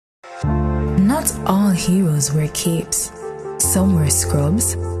Not all heroes wear capes. Some wear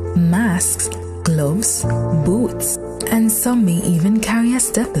scrubs, masks, gloves, boots, and some may even carry a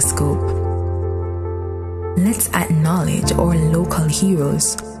stethoscope. Let's acknowledge our local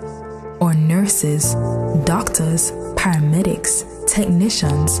heroes, our nurses, doctors, paramedics,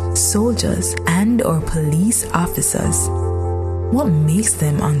 technicians, soldiers, and our police officers. What makes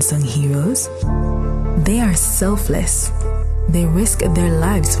them unsung heroes? They are selfless. They risk their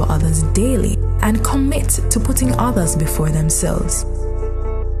lives for others daily and commit to putting others before themselves.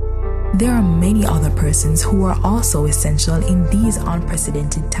 There are many other persons who are also essential in these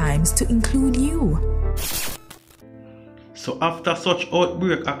unprecedented times, to include you. So after such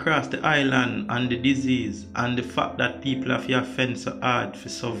outbreak across the island and the disease and the fact that people have to fend so hard to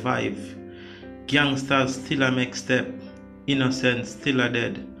survive, gangsters still a make step, innocents still are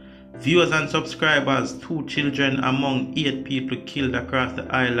dead. Viewers and subscribers, 2 children among 8 people killed across the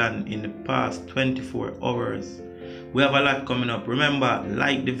island in the past 24 hours. We have a lot coming up. Remember,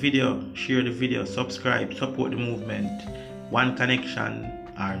 like the video, share the video, subscribe, support the movement. One connection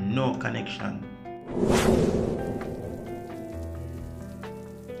or no connection.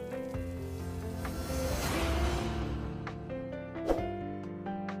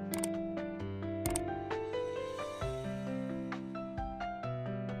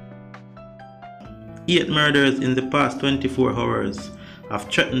 Eight murders in the past 24 hours have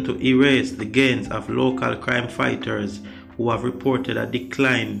threatened to erase the gains of local crime fighters who have reported a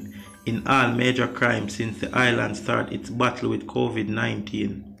decline in all major crimes since the island started its battle with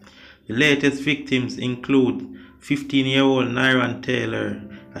COVID-19. The latest victims include 15-year-old Nyran Taylor,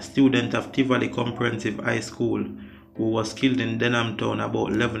 a student of Tivoli Comprehensive High School, who was killed in Denham town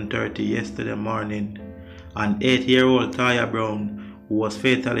about 11:30 yesterday morning, and 8-year-old Taya Brown, who was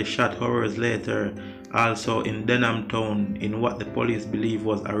fatally shot hours later, also in Denham town, in what the police believe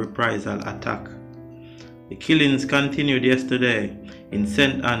was a reprisal attack. The killings continued yesterday in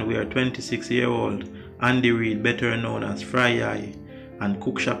St. Anne, where 26-year-old Andy Reed, better known as Fry Eye, and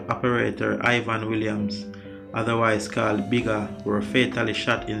cookshop operator Ivan Williams, otherwise called Bigger, were fatally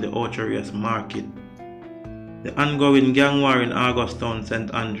shot in the Ocherius market. The ongoing gang war in Augustown,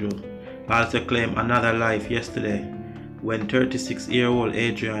 St. Andrew, also claimed another life yesterday when 36-year-old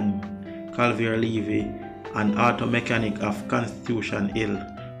Adrian Calvier-Levy, an auto mechanic of Constitution Hill,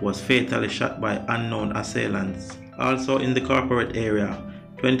 was fatally shot by unknown assailants. Also in the corporate area,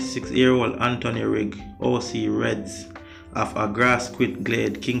 26-year-old Anthony Rigg, OC Reds, of a Grassquit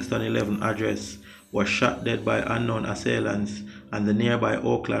Glade Kingston 11 address, was shot dead by unknown assailants on the nearby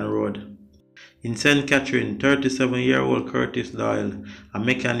Oakland Road. In St. Catherine, 37-year-old Curtis Doyle, a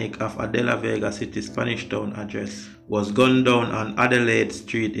mechanic of a De La Vega City Spanish Town address, was gunned down on Adelaide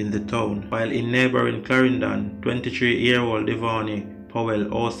Street in the town, while in neighboring Clarendon, 23-year-old Devani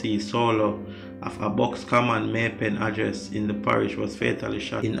Powell OC Solo of a Box Common Maypen address in the parish was fatally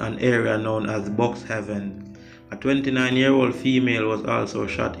shot in an area known as Box Heaven. A 29-year-old female was also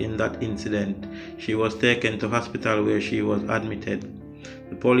shot in that incident. She was taken to hospital where she was admitted.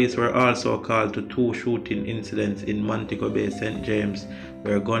 The police were also called to 2 shooting incidents in Montego Bay, St. James,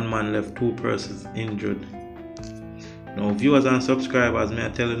 where a gunman left 2 persons injured. Now, viewers and subscribers, may I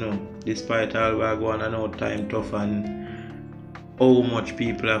tell you now, despite all we are going on, I know time tough and how much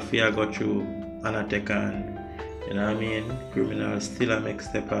people have fear go through and attack on, you know what I mean? Criminals still make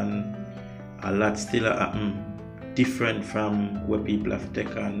step and a lot still happen different from what people have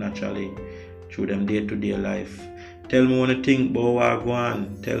taken naturally through them day-to-day life. Tell me what you think about what go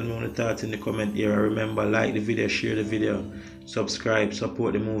on. Tell me what your thoughts in the comment area. Remember, like the video, share the video, subscribe,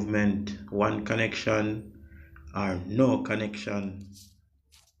 support the movement. One connection or no connection.